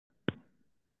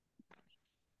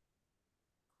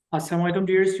Assalamualaikum,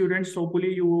 dear students.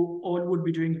 Hopefully, you all would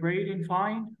be doing great and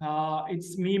fine.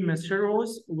 It's me, Mr.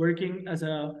 Rose, working as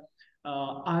a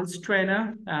IELTS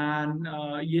trainer and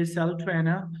ESL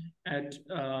trainer at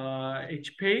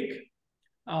HPAIC.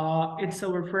 It's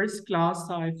our first class,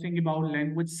 I think, about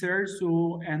Languagecert.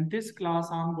 So, in this class,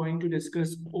 I'm going to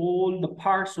discuss all the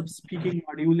parts of speaking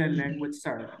module and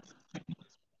Languagecert.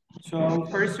 So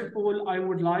first of all, I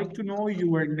would like to know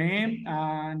your name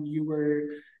and your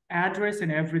address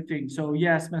and everything. So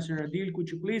yes, Mr. Adil, could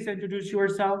you please introduce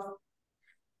yourself?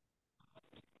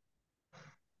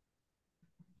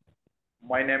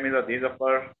 My name is Adil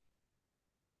Zafar.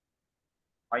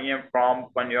 I am from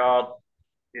Punjab,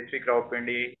 district of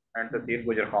Pindi and Tehsil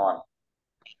Gujar Khan.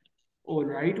 All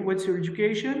right. What's your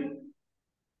education?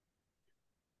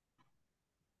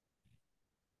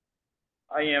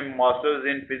 I am Masters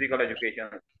in Physical Education.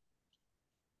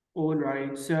 All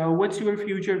right. So what's your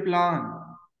future plan?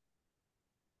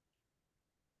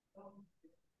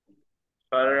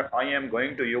 Sir, I am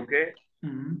going to UK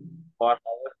for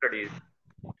higher studies.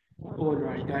 All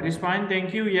right. That is fine.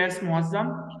 Thank you. Yes,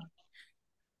 Muazzam.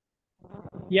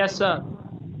 Yes, sir.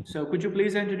 So could you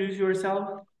please introduce yourself?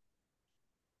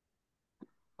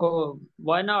 Oh,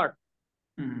 why not?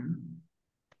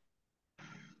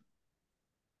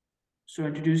 So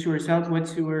introduce yourself.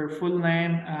 What's your full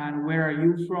name and where are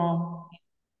you from?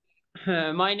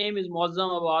 My name is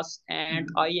Moazzam Abbas and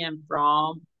I am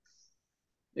from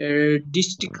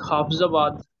district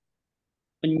Hafizabad,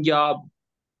 Punjab.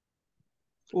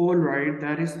 All right,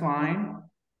 that is fine.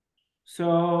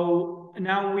 So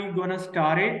now we're gonna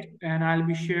start it and I'll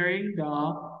be sharing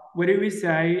what do we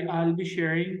say? I'll be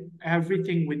sharing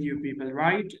everything with you people,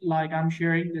 right? Like I'm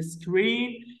sharing the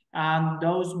screen and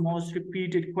those most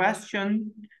repeated questions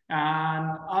and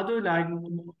other like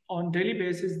on daily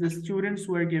basis, the students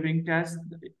who are giving tests,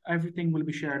 everything will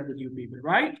be shared with you people,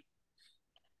 right?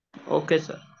 Okay,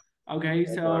 sir. Okay,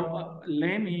 so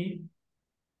let me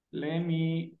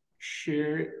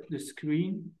share the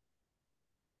screen.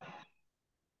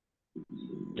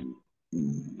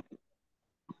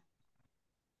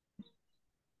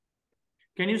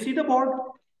 Can you see the board?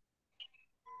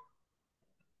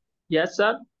 Yes,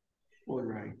 sir. All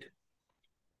right.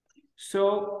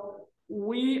 So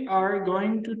we are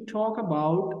going to talk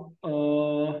about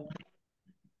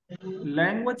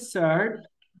Languagecert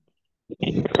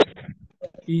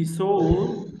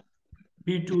ESOL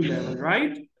B2 level,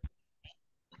 right?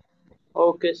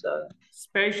 Okay, sir.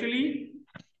 Especially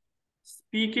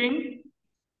speaking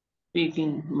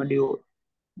module.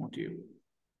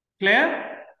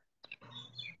 Clear?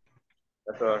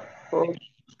 Yes, sir. Okay.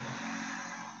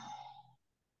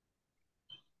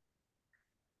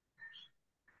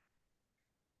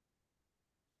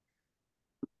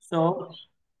 So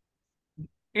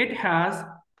it has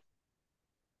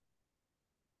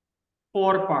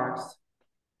 4 parts.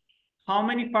 How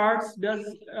many parts does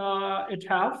it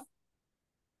have?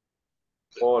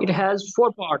 4. It has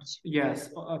 4 parts. Yes,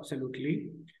 absolutely.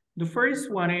 The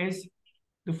first one is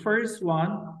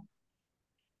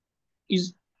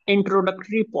Is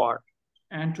introductory part.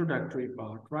 Introductory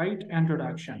part, right?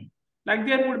 Introduction. Like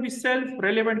there would be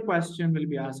self-relevant question will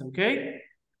be asked, okay?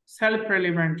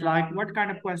 Self-relevant, like what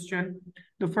kind of question?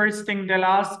 The first thing they'll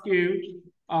ask you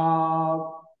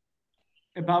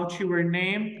about your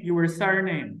name, your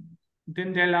surname.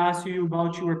 Then they'll ask you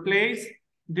about your place.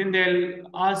 Then they'll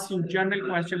ask you general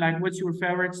question like what's your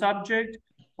favorite subject?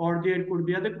 Or there could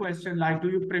be other question like do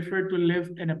you prefer to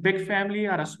live in a big family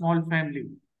or a small family?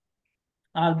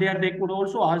 There they could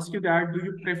also ask you that do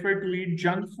you prefer to eat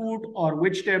junk food or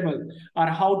vegetable or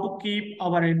how to keep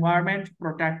our environment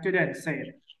protected and safe.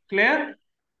 Clear?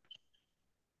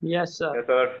 Yes, sir. Yes,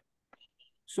 sir.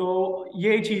 So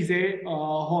ये चीजें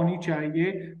होनी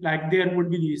चाहिए like there would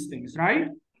be these things, right?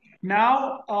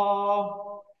 Now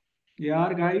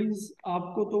यार guys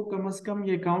आपको तो कम से कम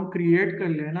ये account create कर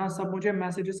लेना सब मुझे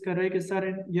मैसेजेस कर रहे हैं कि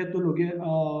सर ये तो लोग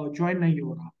ज्वाइन नहीं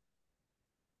हो रहा.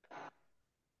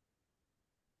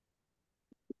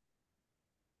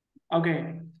 Okay,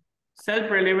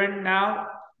 self-relevant. Now,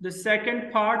 the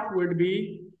second part would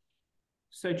be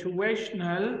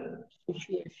situational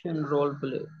Situation role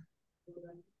play.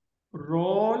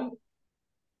 role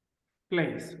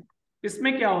plays.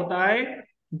 इसमें क्या होता है?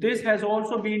 This has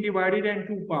also been divided in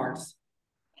 2 parts.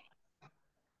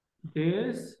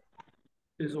 This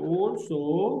is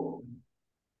also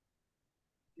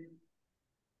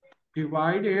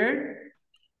divided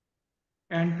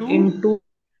into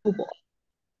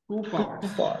two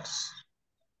parts.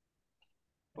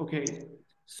 Okay.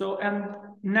 So, and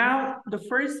now the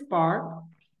first part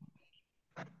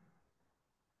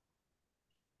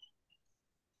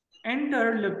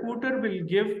Enter locutor will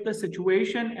give the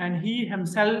situation and he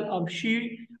himself or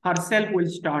she herself will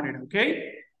start it.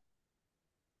 Okay.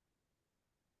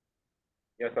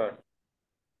 Yes, sir.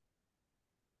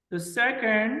 The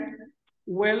second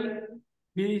will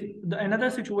be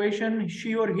another situation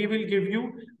she or he will give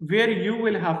you where you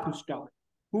will have to start.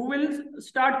 Who will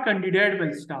start? Candidate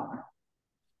will start.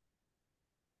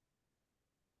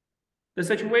 The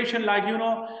situation like,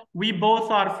 we both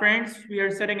are friends, we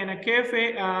are sitting in a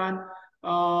cafe and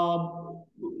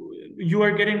you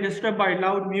are getting disturbed by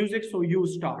loud music, so you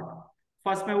start.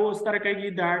 First में वो उस तरह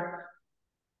कहेगी that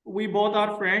we both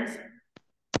are friends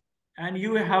and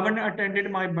you haven't attended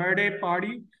my birthday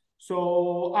party,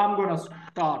 so I'm gonna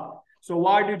start. So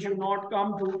why did you not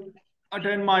come to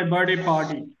attend my birthday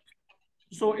party?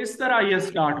 So इस तरह ये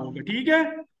start होगा, ठीक है?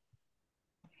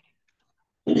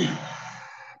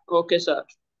 Okay, sir.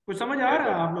 कुछ समझ आ रहा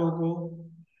है आप लोगों को?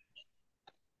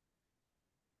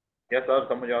 यस सर,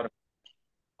 समझ आ रहा है.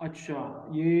 अच्छा,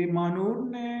 ये मानूर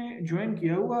ने ज्वाइन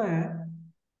किया हुआ है.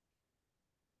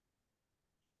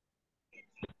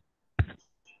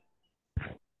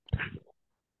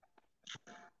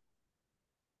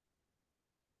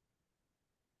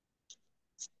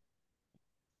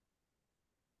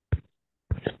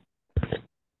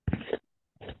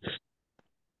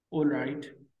 All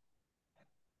right.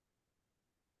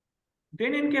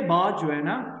 देन इनके बाद जो है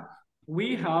ना, we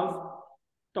have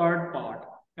third part.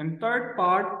 And third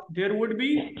part there would be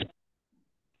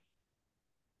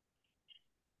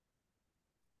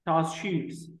task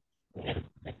sheets.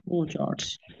 Flow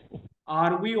charts.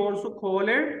 Or we also call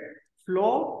it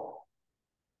flow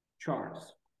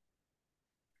charts.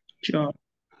 Sure.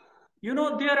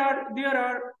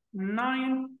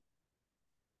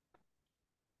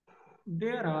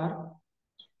 There are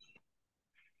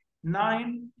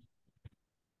nine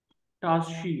task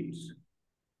sheets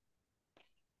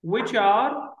which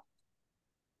are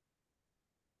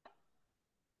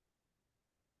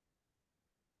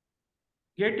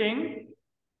getting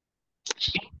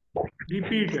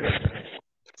repeated.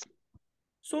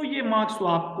 So ये marks तो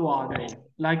आपको आ गए.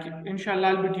 Like inshallah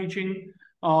I'll be teaching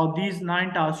these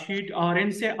 9 task sheet और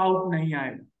इनसे out नहीं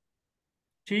आएगा.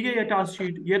 ठीक है, ये task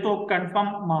sheet ये तो confirm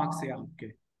marks है आपके.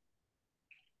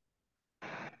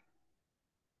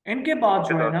 इनके बाद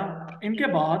जो है ना, इनके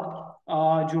बाद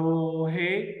जो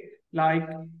है like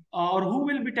और who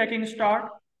will be taking start?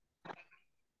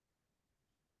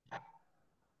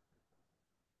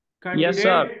 Yes,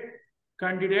 sir.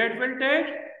 Candidate will take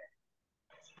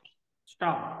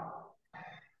start.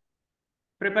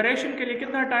 Preparation के लिए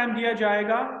कितना टाइम दिया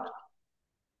जाएगा?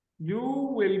 You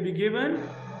will be given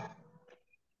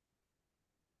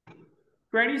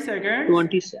 20 seconds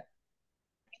 27.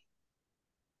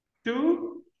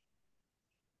 to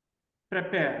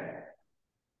prepare.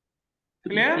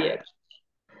 Clear? Yes.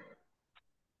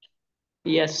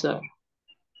 Yes, sir.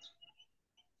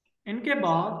 इनके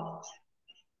बाद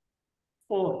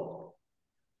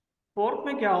फोर्थ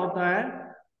में क्या होता है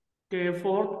कि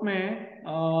फोर्थ में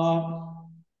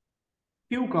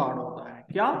क्यू कार्ड होता है.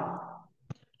 क्या?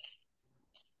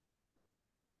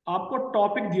 आपको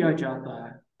टॉपिक दिया जाता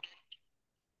है,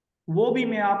 वो भी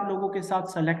मैं आप लोगों के साथ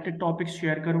सेलेक्टेड टॉपिक्स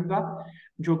शेयर करूंगा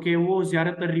जो कि वो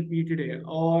ज्यादातर रिपीटेड है.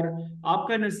 और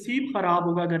आपका नसीब खराब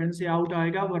होगा अगर इनसे आउट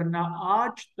आएगा, वरना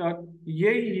आज तक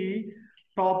यही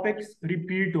टॉपिक्स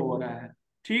रिपीट हो रहा है.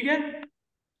 ठीक है?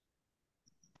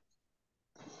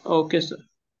 Okay, sir.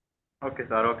 Okay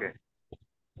sir, okay.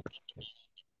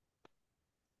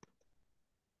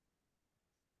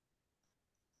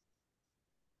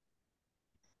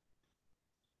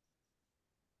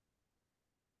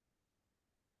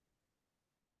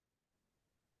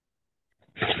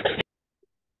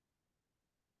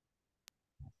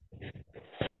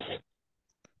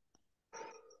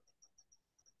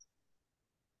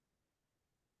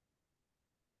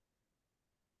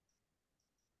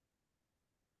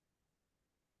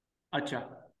 अच्छा,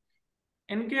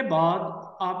 इनके बाद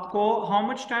आपको how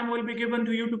much time will be given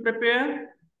to you to prepare?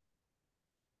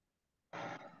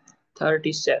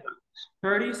 37.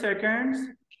 30 seconds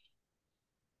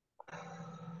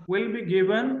will be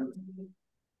given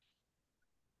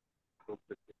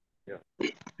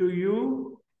to you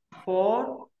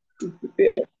for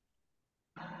Prepare.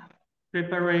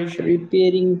 preparation.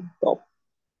 Preparing top.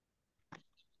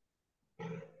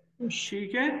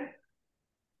 ठीक है?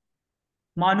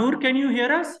 Manur, can you hear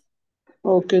us?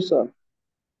 Okay, sir.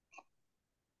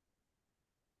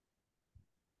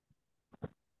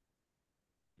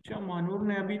 अच्छा, मानूर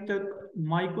ने अभी तक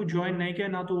माइक को ज्वाइन नहीं किया,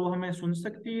 ना तो वो हमें सुन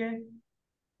सकती है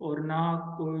और ना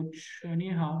कुछ.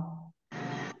 नहीं, हाँ,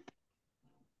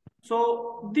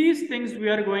 So these things we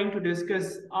are going to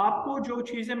discuss. आपको जो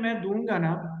चीजें मैं दूंगा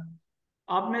ना,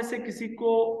 आप में से किसी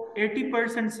को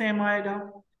 80% सेम आएगा,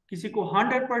 किसी को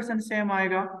 100% सेम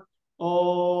आएगा,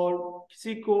 और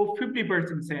किसी को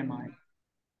 50% सेम आएगा,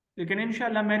 लेकिन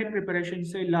इंशाल्लाह मेरी प्रिपरेशन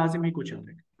से लाजिमी कुछ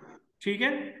आएगा। ठीक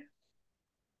है?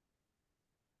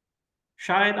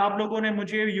 शायद आप लोगों ने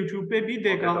मुझे YouTube पे भी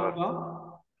देखा होगा,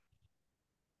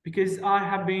 because I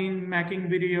have been making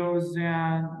videos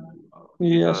and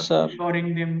Yes, sir.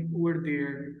 uploading them over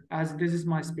there, as this is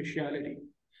my specialty.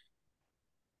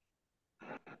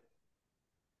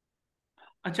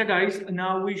 Acha guys,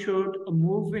 now we should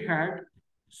move ahead.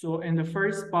 So in the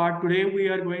first part, today we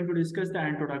are going to discuss the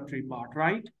introductory part,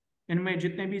 right? इनमें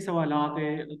जितने भी सवालात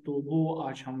है तो वो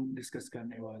आज हम discuss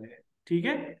करने वाले हैं, ठीक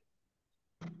है?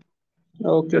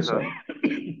 Okay, sir.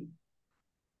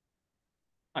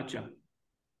 अच्छा,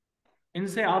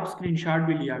 इनसे आप स्क्रीनशॉट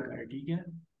भी लिया करें, ठीक है?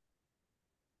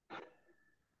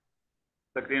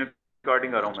 स्क्रीन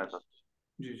रिकॉर्डिंग कर रहा हूँ मैं सर।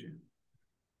 जी जी।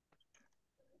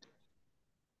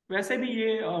 वैसे भी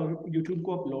ये YouTube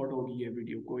को अपलोड होगी ये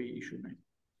वीडियो, कोई इशू नहीं।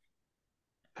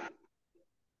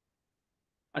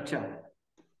 अच्छा,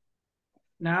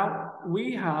 now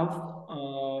we have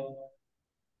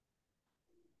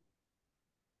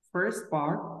first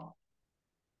part.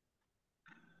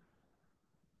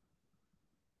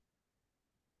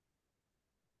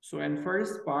 So in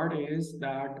first part is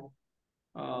that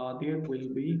there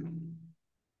will be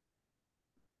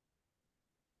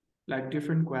like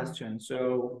different questions.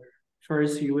 So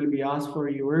first you will be asked for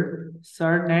your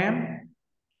surname,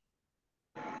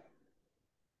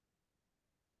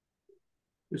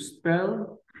 to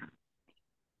spell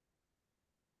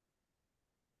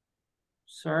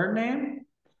surname,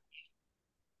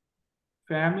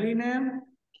 family name,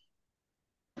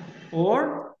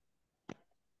 or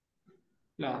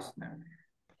last name.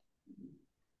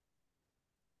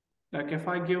 Like if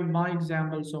I give my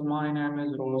example, so my name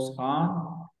is Rose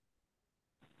Khan.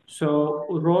 So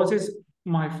Rose is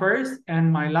my first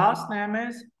and my last name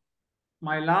is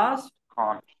my last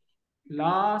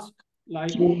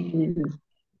like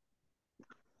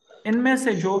इनमें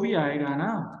से जो भी आएगा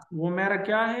ना वो मेरा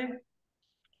क्या है?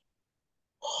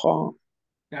 Khan.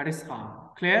 That is Khan.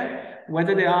 Clear?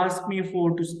 Whether they ask me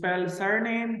for to spell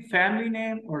surname, family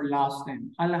name, or last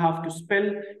name, I'll have to spell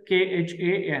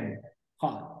Khan.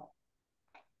 Khan.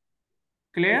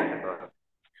 Clear?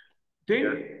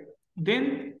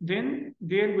 Then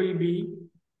there will be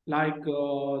like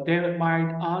they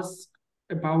might ask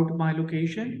about my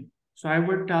location. So I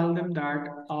would tell them that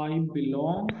I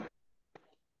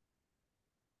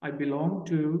belong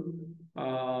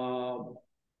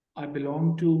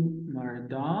to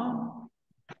Mardan,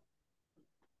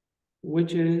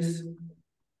 which is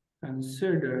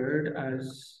considered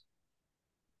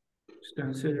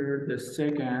the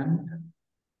second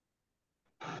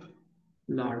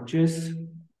largest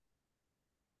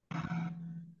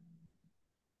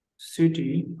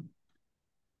city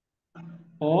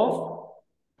of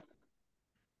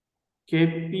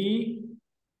KP,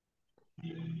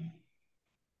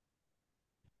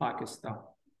 Pakistan.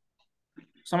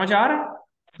 समझ आ रहा है?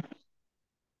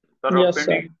 Yes,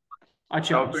 sir.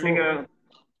 अच्छा, so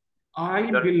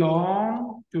I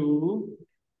belong to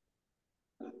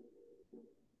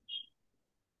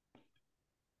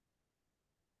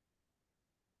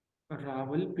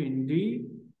Rawalpindi,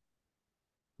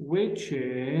 which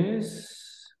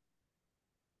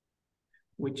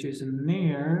is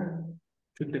near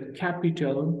to the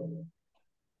capital,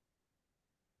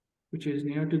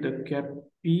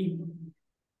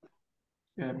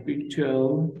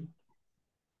 capital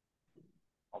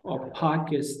of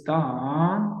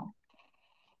Pakistan,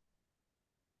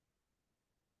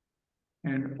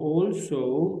 and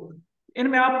also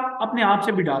इनमें आप अपने आप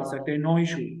से भी डाल सकते हैं, no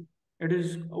issue. It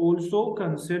is also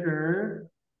consider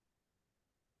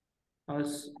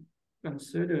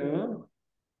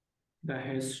the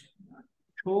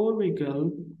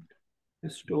historical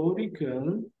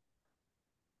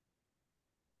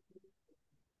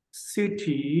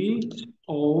city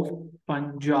of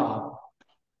Punjab,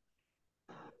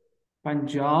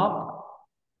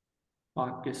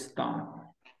 Pakistan.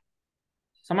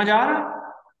 समझ आ रहा?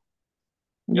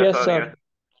 Yes, sir.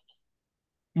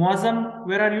 Muazzam,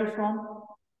 where are you from?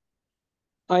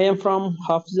 I am from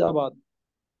Hafizabad.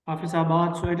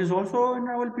 Hafizabad. So it is also in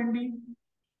Rawalpindi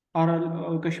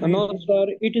or Kashmir? No, sir.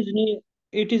 It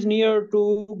is near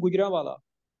to Gujranwala.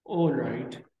 All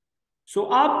right. So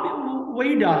आप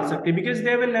वही डाल सकते, because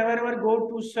they will never ever go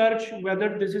to search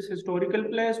whether this is historical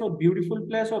place or beautiful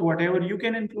place or whatever. You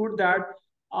can include that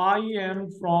I am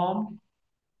from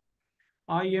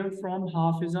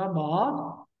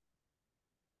Hafizabad,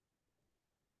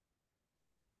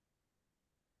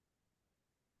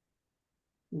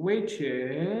 which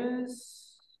is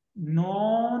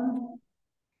known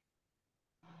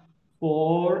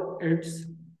for its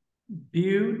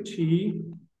beauty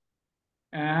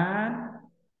and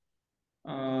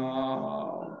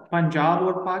Punjab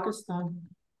or Pakistan.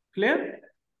 Clear?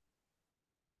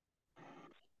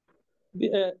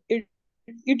 It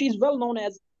is well known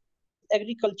as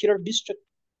agricultural district.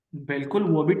 बिल्कुल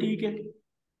वो भी ठीक है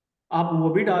आप वो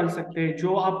भी डाल सकते हैं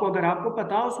जो आपको अगर आपको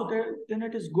पता हो so then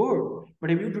it is good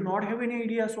but if you do not have any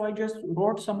idea so I just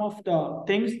wrote some of the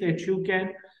things that you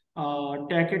can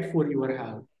take it for your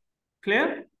help.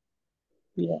 Clear?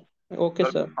 Yeah. Okay,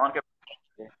 sir sir. Khan के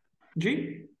जी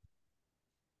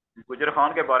गुजर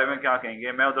खान के बारे में क्या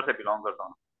कहेंगे? मैं उधर से बिलोंग करता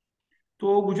हूँ।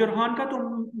 तो गुजर खान का तो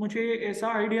मुझे ऐसा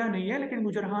आइडिया नहीं है लेकिन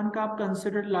गुजर खान का आप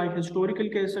कंसिडर लाइक हिस्टोरिकल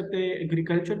कह सकते हैं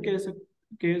एग्रीकल्चर कह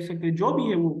सकते हैं जो भी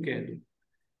है वो कह दो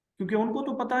क्योंकि उनको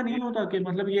तो पता नहीं होता कि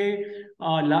मतलब ये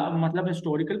मतलब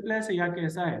हिस्टोरिकल प्लेस है या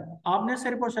कैसा है आपने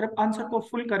सिर्फ और सिर्फ आंसर को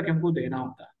फुल करके हमको देना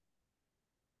होता है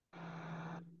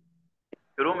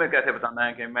शुरू में कैसे बताना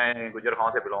है कि मैं गुजर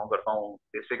खान से बिलोंग करता हूँ,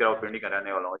 डिस्ट्रिक्ट रावलपिंडी का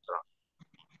रहने वाला हूँ? इस तरह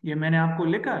ये मैंने आपको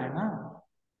लिखा है ना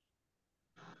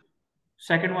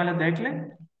सेकंड वाला देख ले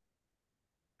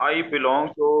I belong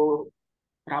to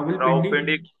Rawalpindi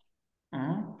Rawalpindi,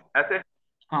 हाँ ऐसे?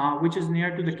 हाँ which is near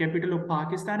to the capital of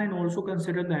Pakistan and also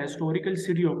considered the historical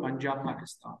city of Punjab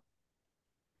Pakistan.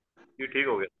 ये ठीक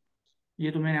हो गया।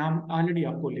 ये तो मैंने ऑलरेडी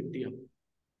आपको लिख दिया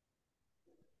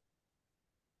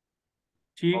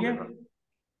ठीक है ओके सर।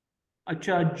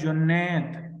 अच्छा Junaid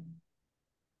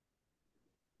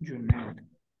Junaid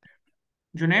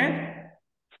Junaid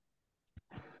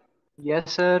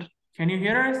Yes, sir. can you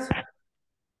hear us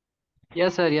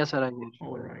Yes, sir. Yes, sir. I hear.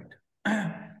 all right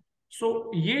so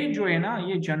ये जो है ना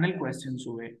ये जनरल क्वेश्चंस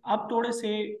हुए अब थोड़े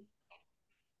से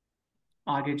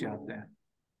आगे जाते हैं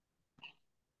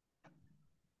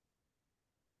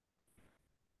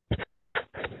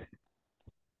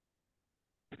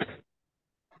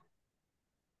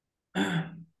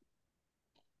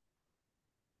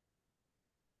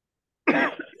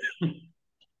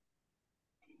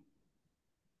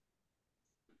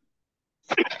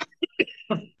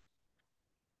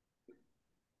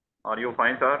are you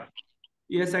fine sir?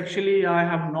 Yes, actually, I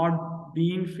have not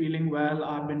been feeling well.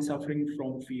 I've been suffering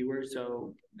from fever, so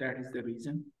that is the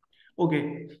reason. Okay.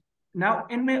 Now,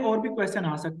 इनमें और भी क्वेश्चन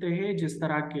आ सकते हैं जिस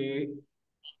तरह के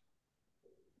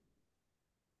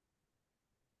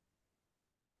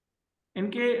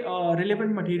इनके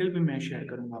रिलेवेंट मटेरियल भी मैं शेयर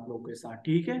करूंगा आप लोगों के साथ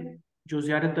ठीक है जो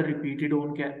ज्यादातर रिपीटेड हो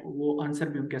उनके वो आंसर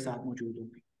भी उनके साथ मौजूद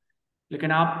होंगे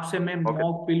लेकिन आपसे मैं ओके।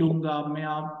 मॉक भी लूंगा मैं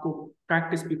आपको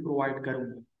प्रैक्टिस भी प्रोवाइड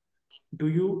करूंगा do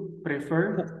you prefer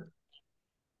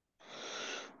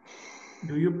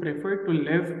do you prefer to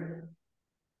live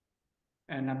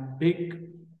in a big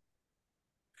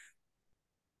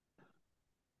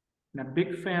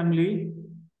family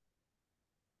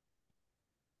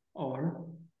or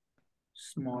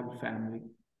small family?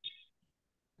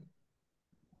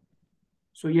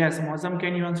 So yes, Mozam,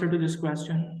 can you answer to this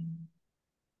question?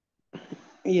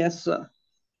 Yes, sir.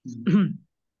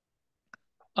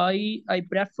 I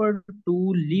prefer to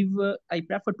live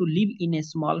in a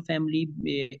small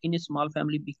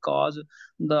family because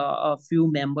the few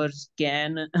members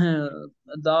can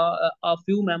the a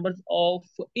few members of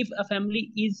if a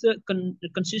family is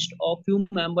consist of few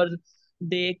members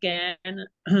they can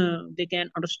they can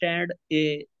understand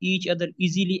each other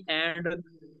easily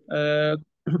uh,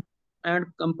 and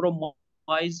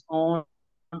compromise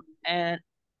and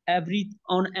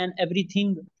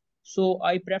everything, so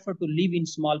I prefer to live in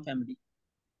small family.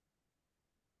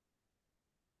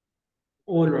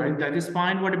 All right, that is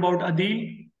fine. What about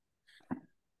Adil?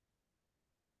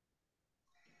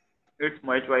 It's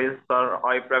my choice sir,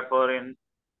 I prefer in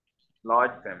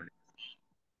large family.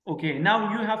 Okay,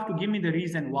 now you have to give me the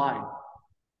reason why.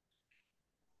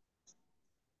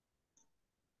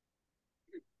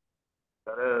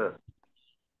 Sir,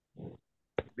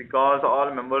 because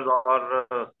all members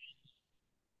are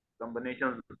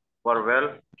combinations were well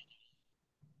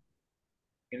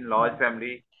in large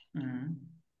family, Mhm.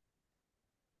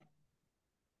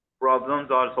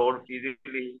 problems are solved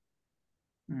easily.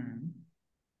 Mhm.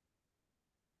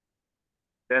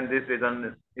 Then this reason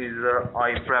is I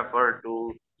prefer to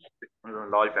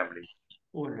large family.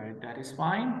 All right, that is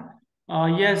fine.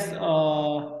 Yes,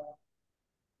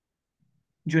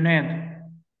 Junaid.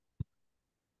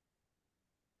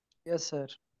 Yes, sir.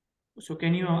 So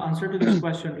can you answer to this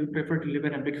question? Do you prefer to live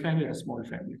in a big family or a small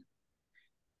family?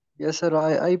 Yes, sir.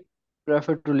 I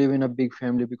prefer to live in a big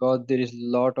family because there is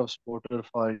lot of supporter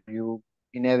for you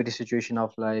in every situation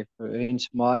of life. In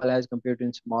small as compared to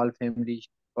in small family,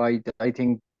 I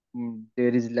think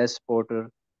there is less supporter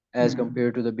as Hmm.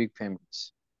 compared to the big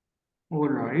families. All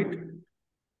right.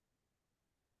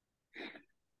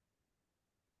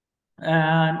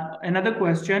 And another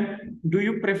question, do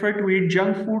you prefer to eat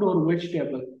junk food or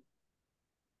vegetable?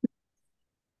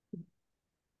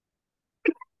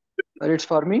 It's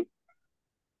for me.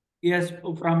 Yes,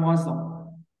 from Muslim.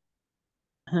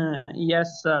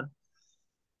 Yes, sir.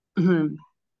 When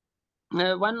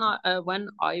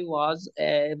I was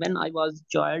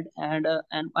child and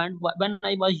when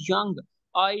I was young,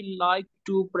 I like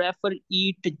to prefer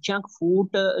eat junk food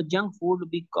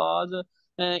because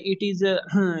it is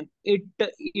it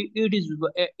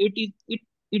is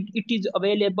it is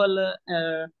available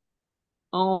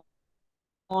on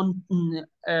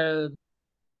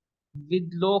with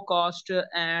low cost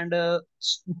and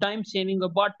time saving,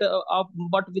 but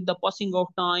with the passing of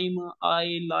time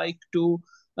I like to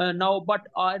now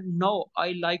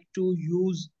I like to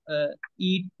use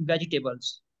eat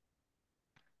vegetables.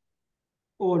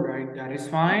 All right, that is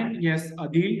fine. Yes,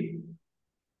 Adil.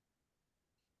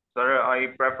 Sir, I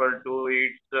prefer to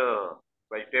eat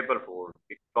vegetable food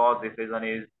because this reason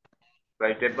is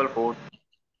vegetable food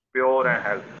pure and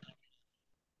healthy.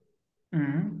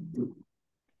 Hmm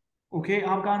okay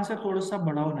आपका answer थोड़ा सा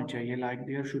बड़ा होना चाहिए like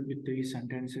there should be 3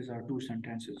 sentences or 2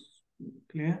 sentences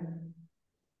clear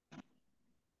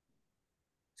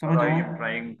Sir, समझ I आया am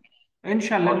trying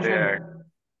इंशाल्लाह all day at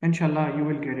इंशाल्लाह इंशाल्लाह you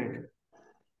will get it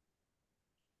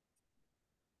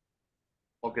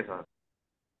okay, sir.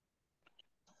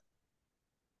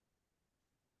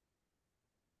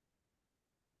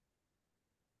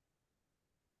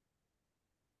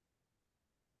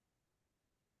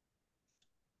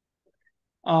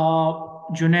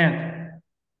 Junaid,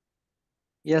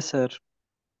 Yes, sir.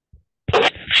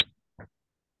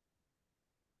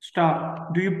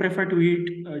 start. Do you prefer to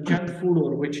eat junk food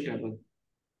or vegetable?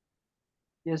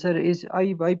 Yes, sir. Is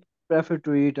I prefer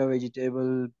to eat a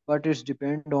vegetable, but it's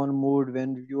depend on mood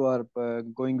when you are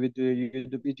going with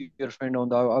your friend on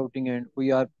the outing, and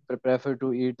we are prefer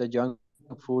to eat the junk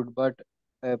food. But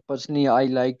personally, I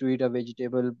like to eat a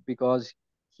vegetable because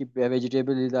a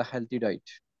vegetable is a healthy diet.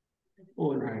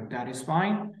 All right, that is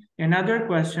fine. Another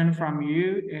question from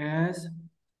you is,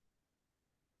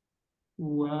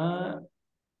 what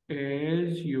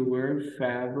is your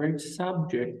favorite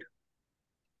subject?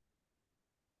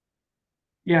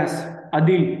 Yes,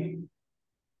 Adil.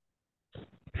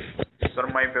 Sir,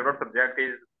 my favorite subject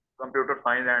is computer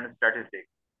science and statistics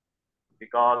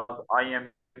because I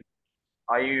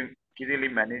easily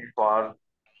manage for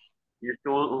these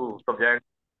two subjects,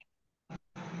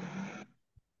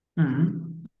 Hmm.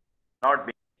 not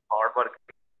being hard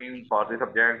working for the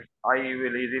subject. I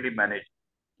will easily manage.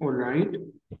 All right.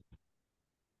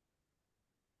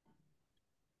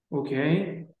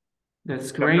 Okay,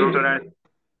 that's great. Computer and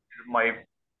is my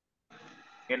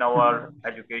in our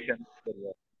education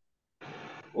career.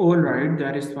 All right,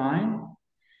 that is fine.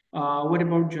 What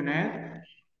about Junaid?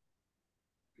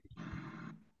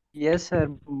 Yes, sir.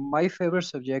 My favorite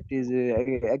subject is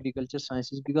agriculture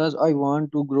sciences because I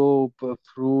want to grow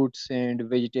fruits and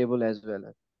vegetable as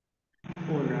well.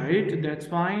 All right, that's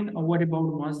fine. What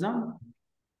about Mazda?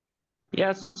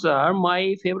 Yes, sir.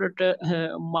 My favorite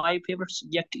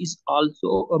subject is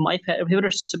also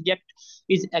favorite subject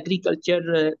is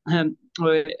agriculture,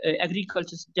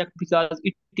 agriculture subject because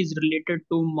it is related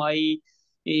to my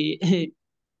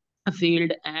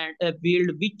field and field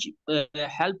which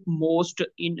help most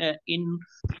in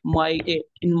my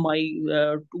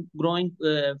to growing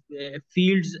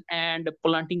fields and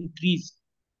planting trees.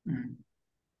 Hmm.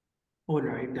 All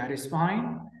right, that is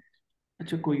fine.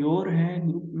 अच्छा कोई और है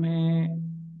group में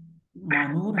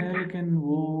मानूर है लेकिन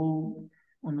वो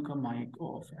उनका mic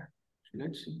off है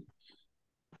लेट्स सी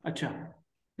अच्छा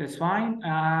that's fine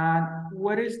and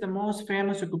what is the most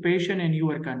famous occupation in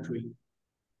your country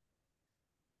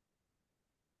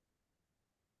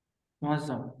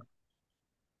Muazzam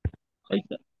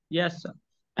Yes,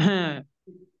 sir.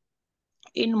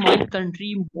 In my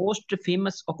country, most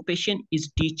famous occupation is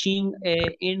teaching.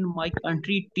 In my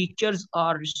country, teachers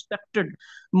are respected.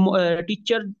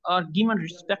 Teachers are given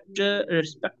respect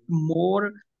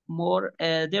more.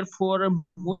 Therefore,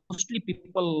 mostly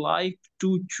people like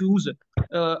to choose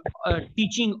a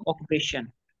teaching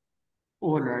occupation.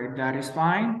 all right that is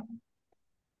fine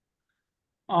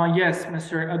yes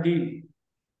Mr. Adil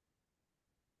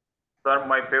Sir,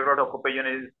 my favorite occupation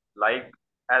is like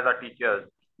as a teacher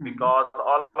Hmm. because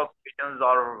all occupations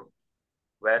are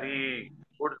very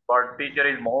good, but teacher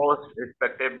is most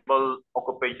respectable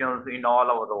occupations in all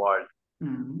over the world.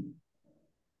 Hmm.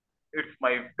 It's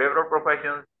my favorite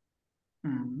profession.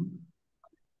 Hmm.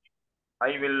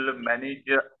 I will manage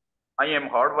I am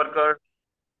hard worker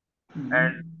and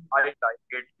Mhm. I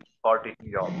like it for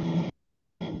taking job.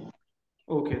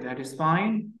 Okay, that is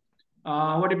fine.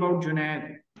 What about Junaid?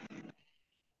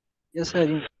 Yes, sir.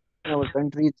 In our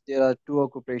country, there are two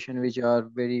occupations which are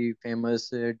very famous: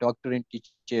 doctor and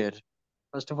teacher.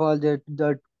 First of all, the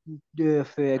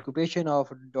occupation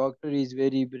of doctor is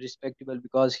very respectable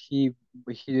because he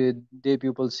they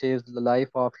people saves the life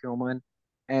of human,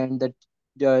 and that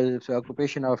the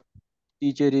occupation of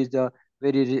teacher is the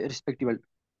very respectable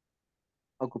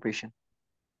occupation.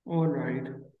 All right.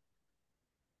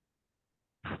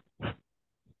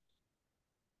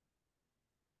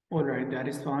 All right, that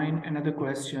is fine. Another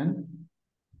question.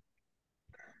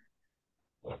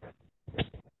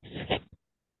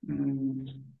 Mm,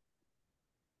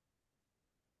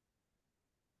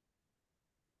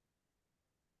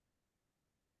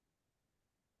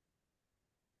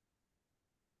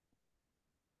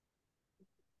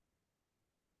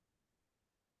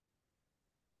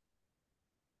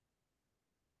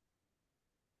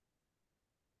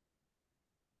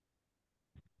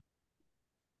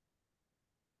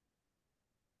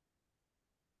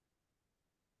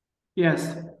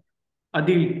 yes,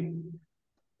 Adil.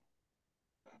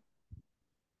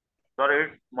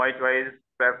 Sorry, it's my choice.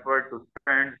 Prefer to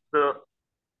spend the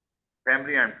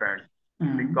family and friends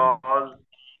Mm, because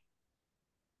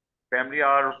family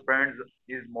or friends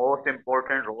is most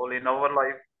important role in our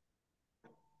life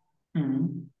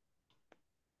mm.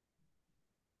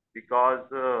 because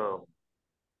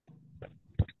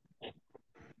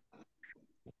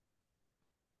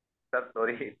sir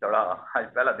sorry थोड़ा आज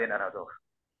पहला दिन है ना तो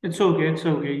It's okay, it's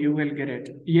okay. You will get it.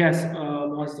 Yes,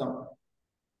 Muazzam.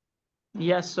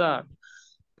 Yes, sir.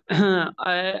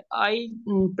 I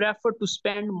prefer to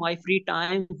spend my free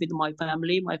time with my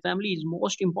family. My family is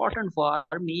most important for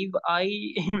me. I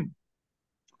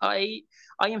I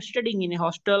am studying in a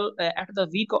hostel. At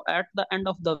the end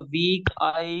of the week,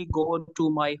 I go to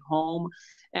my home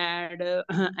and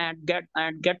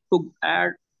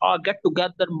get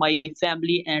together my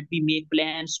family, and we make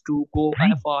plans to go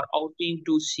for outing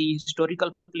to see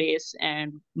historical place,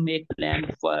 and make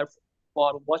plan for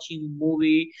watching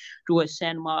movie to a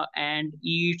cinema and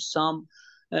eat some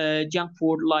junk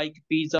food like pizza